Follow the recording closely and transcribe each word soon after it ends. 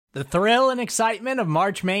The thrill and excitement of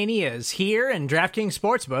March Mania is here, and DraftKings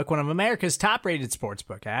Sportsbook, one of America's top-rated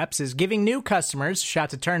sportsbook apps, is giving new customers a shot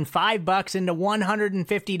to turn $5 into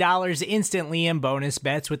 $150 instantly in bonus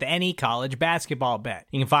bets with any college basketball bet.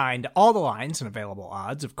 You can find all the lines and available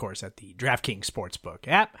odds, of course, at the DraftKings Sportsbook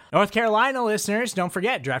app. North Carolina listeners, don't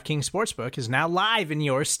forget, DraftKings Sportsbook is now live in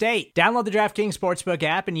your state. Download the DraftKings Sportsbook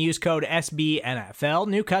app and use code SBNFL.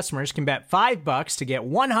 New customers can bet $5 to get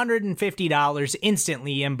 $150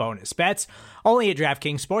 instantly in bonus bets, only at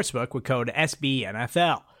DraftKings Sportsbook with code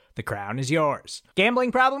SBNFL. The crown is yours.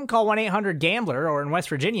 Gambling problem? Call 1-800-GAMBLER, or in West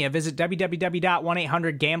Virginia, visit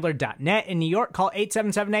www.1800gambler.net. In New York, call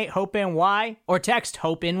 877-8-HOPE-NY or text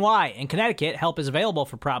HOPE-NY. In Connecticut, help is available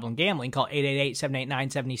for problem gambling. Call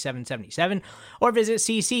 888-789-7777 or visit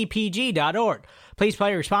ccpg.org. Please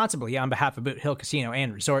play responsibly on behalf of Boot Hill Casino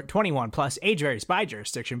and Resort. 21 plus, age varies by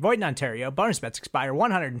jurisdiction. Void in Ontario. Bonus bets expire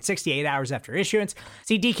 168 hours after issuance.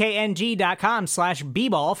 See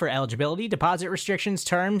dkng.com/bball for eligibility, deposit restrictions,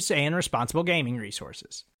 terms, and responsible gaming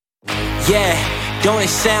resources. Yeah, don't it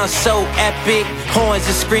sound so epic? Horns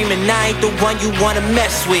are screaming, I ain't the one you wanna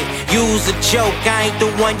mess with. Use a joke, I ain't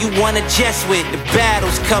the one you wanna jest with. The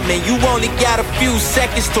battle's coming, you only got a few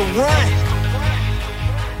seconds to run.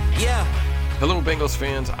 Yeah. Hello, Bengals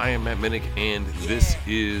fans. I am Matt Minnick, and this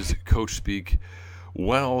is Coach Speak.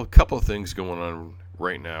 Well, a couple of things going on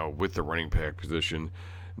right now with the running back position.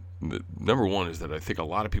 Number one is that I think a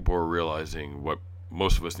lot of people are realizing what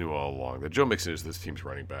most of us knew all along, that Joe Mixon is this team's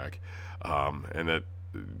running back, and that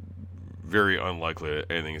very unlikely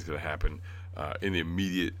that anything is going to happen in the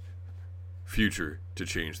immediate future to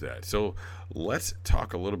change that. So let's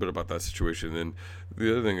talk a little bit about that situation. Then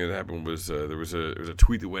the other thing that happened was there was a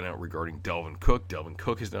tweet that went out regarding Dalvin Cook. Dalvin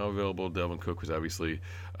Cook is now available. Dalvin Cook was obviously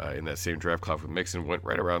in that same draft class with Mixon. Went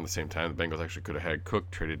right around the same time. The Bengals actually could have had Cook,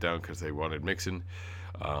 traded down because they wanted Mixon.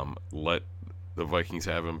 Let the Vikings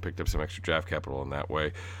have him, picked up some extra draft capital in that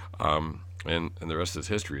way. And the rest is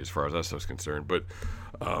history as far as that is concerned. But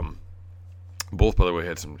both, by the way,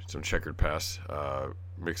 had some checkered past.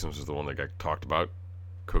 Mixon's was the one that got talked about.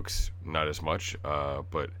 Cook's not as much,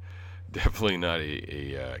 but definitely not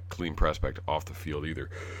a clean prospect off the field either.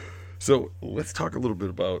 So let's talk a little bit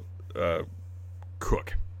about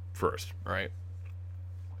Cook first, right?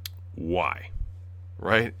 Why?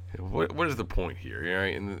 Right? What is the point here?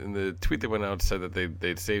 Right? And the tweet that went out said that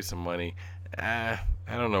they'd save some money. I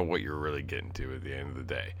don't know what you're really getting to at the end of the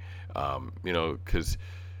day. Because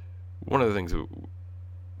one of the things that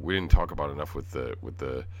we didn't talk about enough with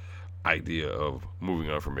the idea of moving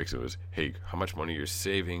on from Mixon was, hey, how much money you're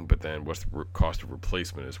saving, but then what's the cost of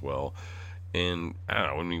replacement as well? And I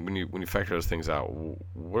don't know, when you factor those things out,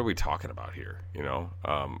 what are we talking about here?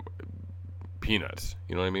 Peanuts.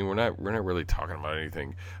 You know what I mean? We're not really talking about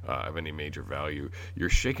anything of any major value. You're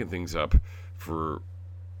shaking things up for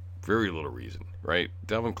very little reason, right?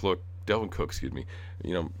 Dalvin Cook,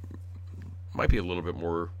 might be a little bit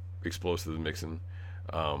more explosive than Mixon.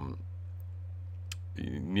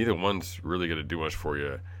 Neither one's really going to do much for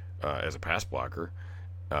you as a pass blocker,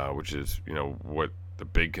 which is what the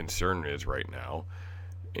big concern is right now.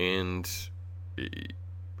 And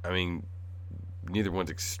I mean, neither one's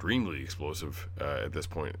extremely explosive at this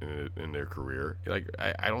point in their career.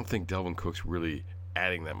 I don't think Dalvin Cook's really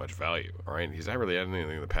adding that much value. All right, he's not really adding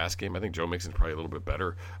anything in the pass game. I think Joe Mixon's probably a little bit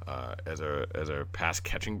better as a pass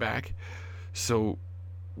catching back. So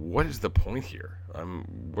what is the point here?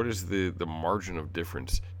 What is the margin of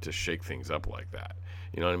difference to shake things up like that?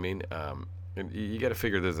 You know what I mean? And you got to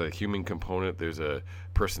figure there's a human component, there's a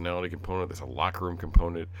personality component, there's a locker room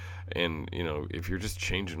component, and if you're just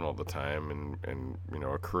changing all the time and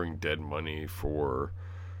accruing dead money for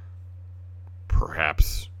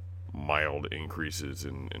perhaps mild increases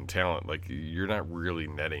in talent, like, you're not really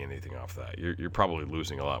netting anything off that. You're probably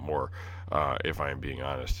losing a lot more, if I am being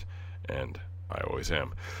honest, and I always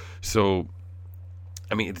am. So,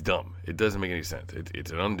 I mean, it's dumb. It doesn't make any sense.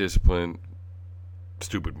 It's an undisciplined,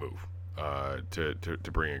 stupid move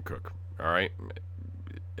to bring in Cook. All right,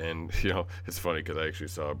 and it's funny because I actually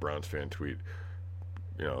saw a Browns fan tweet.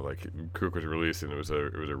 Like, Cook was released and it was a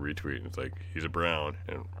retweet, and it's like, he's a Brown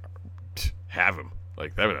and have him.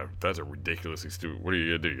 Like, that's a ridiculously stupid. What are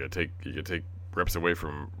you gonna do? You gotta take reps away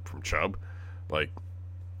from Chubb? Like,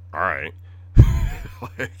 all right.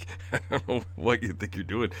 Like, I don't know what you think you're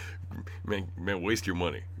doing. Man, waste your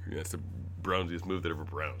money. That's the Brownsiest move that ever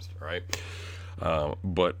Browns, all right?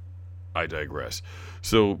 But I digress.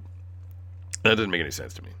 So that doesn't make any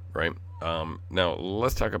sense to me, right? Now,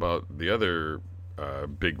 let's talk about the other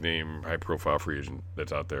big-name, high-profile free agent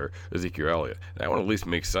that's out there, Ezekiel Elliott. That one at least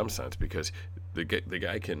makes some sense because the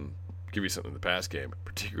guy can give you something in the pass game,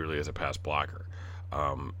 particularly as a pass blocker.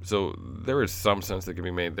 So there is some sense that can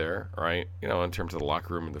be made there, right? You know, in terms of the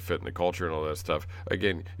locker room and the fit and the culture and all that stuff.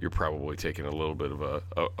 Again, you're probably taking a little bit of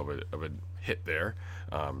a hit there.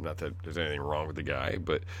 Not that there's anything wrong with the guy,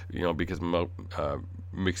 but you know, because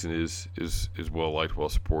Mixon is well liked, well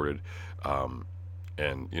supported,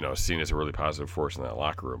 and you know, seen as a really positive force in that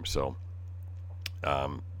locker room. So,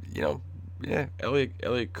 you know, yeah,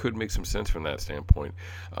 Elliott could make some sense from that standpoint,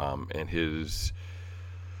 and his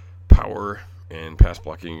power and pass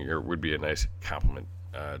blocking would be a nice compliment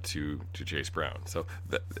to Chase Brown. So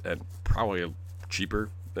that probably cheaper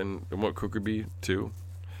than what Cook would be too.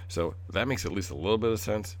 So that makes at least a little bit of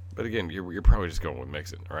sense. But again, you're probably just going with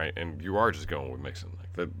Mixon, right? And you are just going with Mixon.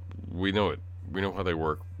 Like that, we know it. We know how they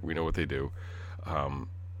work. We know what they do.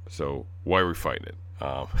 So why are we fighting it?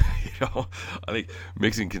 You know, I think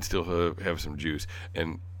Mixon can still have some juice.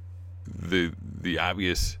 And the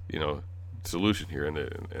obvious, you know, solution here and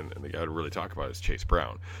the guy to really talk about is Chase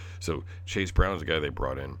Brown. So Chase Brown is the guy they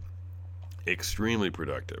brought in, extremely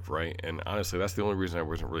productive, right? And honestly, that's the only reason I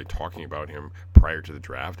wasn't really talking about him prior to the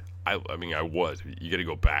draft. I mean, I was. You got to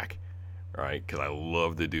go back, right? Because I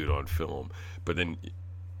love the dude on film. But then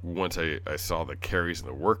once I saw the carries and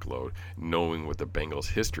the workload, knowing what the Bengals'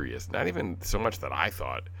 history is, not even so much that I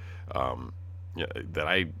thought that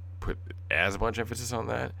I put as much emphasis on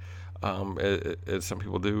that as some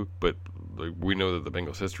people do, but we know that the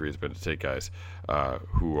Bengals' history has been to take guys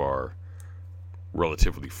who are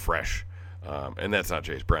relatively fresh, and that's not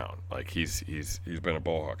Chase Brown. Like he's been a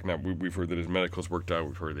ball hawk. Now we've heard that his medical's worked out.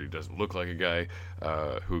 We've heard that he doesn't look like a guy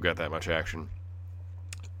who got that much action,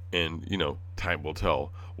 and you know, time will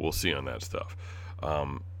tell. We'll see on that stuff.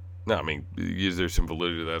 No, I mean, is there some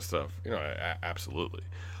validity to that stuff? You know, absolutely.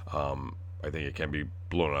 I think it can be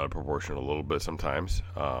blown out of proportion a little bit sometimes.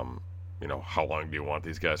 You know, how long do you want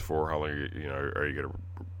these guys for? How long, are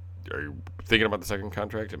you thinking about the second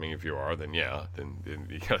contract? I mean, if you are, then yeah, then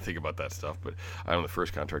you got to think about that stuff. But on the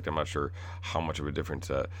first contract, I'm not sure how much of a difference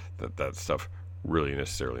that stuff really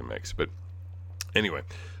necessarily makes. But anyway,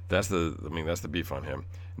 that's the beef on him.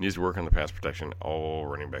 Needs to work on the pass protection. All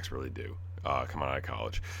running backs really do. Coming out of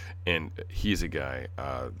college, and he's a guy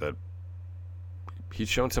that he's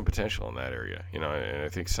shown some potential in that area, you know, and I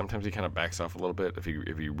think sometimes he kind of backs off a little bit. If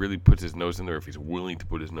he really puts his nose in there, if he's willing to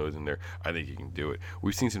put his nose in there, I think he can do it.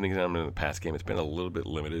 We've seen some things on him in the past game. It's been a little bit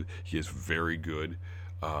limited. He is very good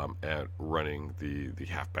at running the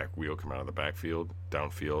halfback wheel, come out of the backfield,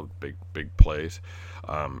 downfield, big plays.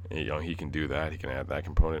 And, you know, he can do that. He can add that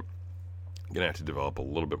component. Gonna have to develop a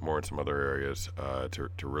little bit more in some other areas to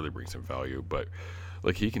really bring some value, but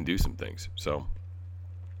like he can do some things. So.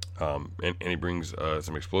 And he brings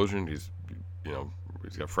some explosion. He's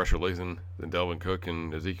got fresher legs than Dalvin Cook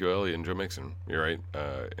and Ezekiel Elliott and Joe Mixon. You're right.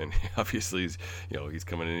 And obviously he's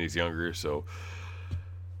coming in. He's younger, so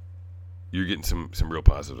you're getting some real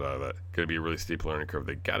positives out of that. Going to be a really steep learning curve.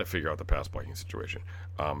 They got to figure out the pass blocking situation.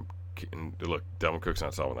 And look, Dalvin Cook's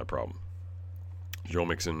not solving that problem. Joe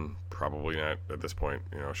Mixon probably not at this point.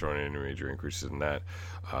 You know, showing any major increases in that.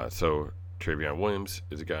 So. Travion Williams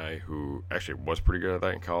is a guy who actually was pretty good at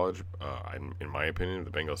that in college. In my opinion, the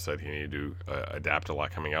Bengals said he needed to adapt a lot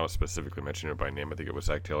coming out, specifically mentioned it by name. I think it was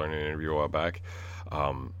Zach Taylor in an interview a while back.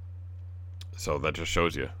 So that just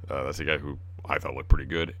shows you. That's a guy who I thought looked pretty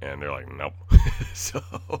good, and they're like, nope. So,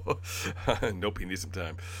 nope, he needs some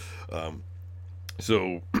time.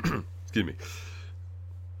 So, excuse me.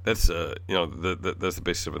 That's, that's the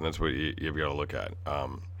basis of it, and that's what you've got to look at.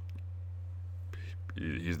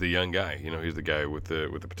 He's the young guy, he's the guy with the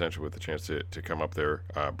potential, with the chance to come up there.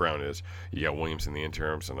 Brown is. You got Williams in the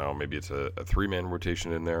interim, so now maybe it's a 3-man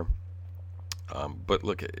rotation in there. But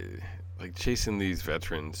look, like chasing these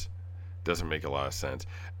veterans doesn't make a lot of sense.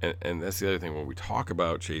 And that's the other thing when we talk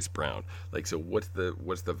about Chase Brown. Like, so what's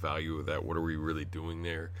the value of that? What are we really doing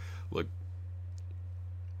there? Look,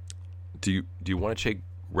 do you want to take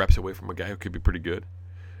reps away from a guy who could be pretty good?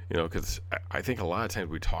 Because I think a lot of times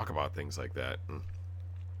we talk about things like that, and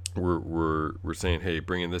we're saying, hey,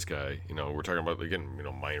 bring in this guy. We're talking about, again,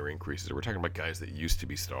 minor increases. We're talking about guys that used to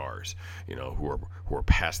be stars, who are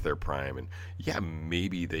past their prime, and yeah,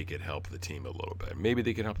 maybe they could help the team a little bit. Maybe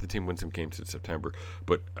they could help the team win some games in September.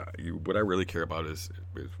 But what I really care about is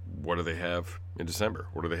what do they have in December?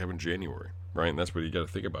 What do they have in January? Right, and that's what you got to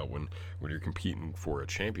think about when you're competing for a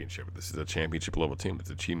championship. This is a championship level team. It's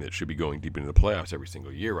a team that should be going deep into the playoffs every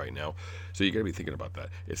single year right now. So you got to be thinking about that.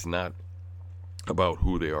 It's not about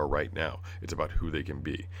who they are right now. It's about who they can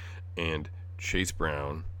be. And Chase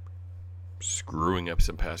Brown screwing up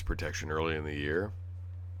some pass protection early in the year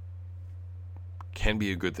can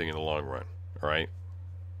be a good thing in the long run. All right,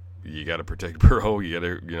 you got to protect Burrow. You got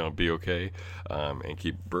to be okay and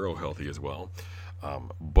keep Burrow healthy as well.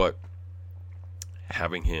 But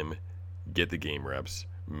having him get the game reps,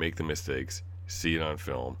 make the mistakes, see it on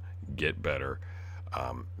film, get better,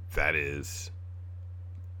 that is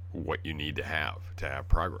what you need to have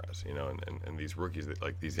progress, and these rookies,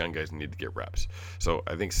 like these young guys, need to get reps. So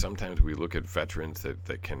I think sometimes we look at veterans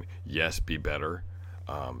that can, yes, be better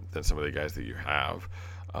than some of the guys that you have,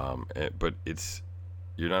 but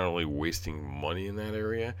you're not only wasting money in that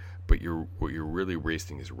area, but what you're really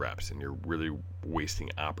wasting is reps, and you're really wasting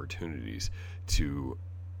opportunities to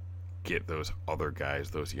get those other guys,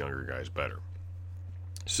 those younger guys, better.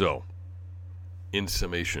 So, in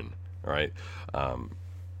summation, all right,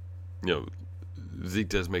 Zeke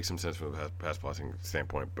does make some sense from a pass blocking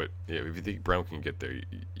standpoint, but if you think Brown can get there,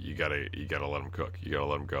 you gotta let him cook. You gotta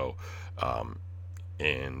let him go,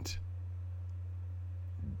 and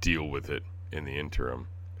deal with it in the interim.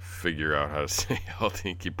 Figure out how to stay healthy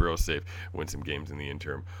and keep Burrow safe. Win some games in the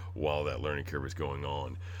interim while that learning curve is going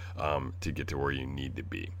on, to get to where you need to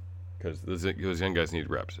be. Because those young guys need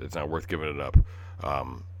reps. It's not worth giving it up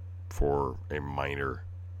for a minor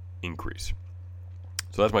increase.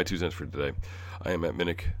 So that's my 2 cents for today. I am Matt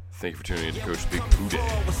Minnick. Thank you for tuning in to Coach Speak Who Day.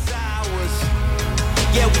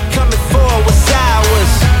 Yeah, we coming for what's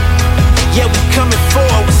ours. Yeah, we coming for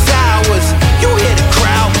what's ours.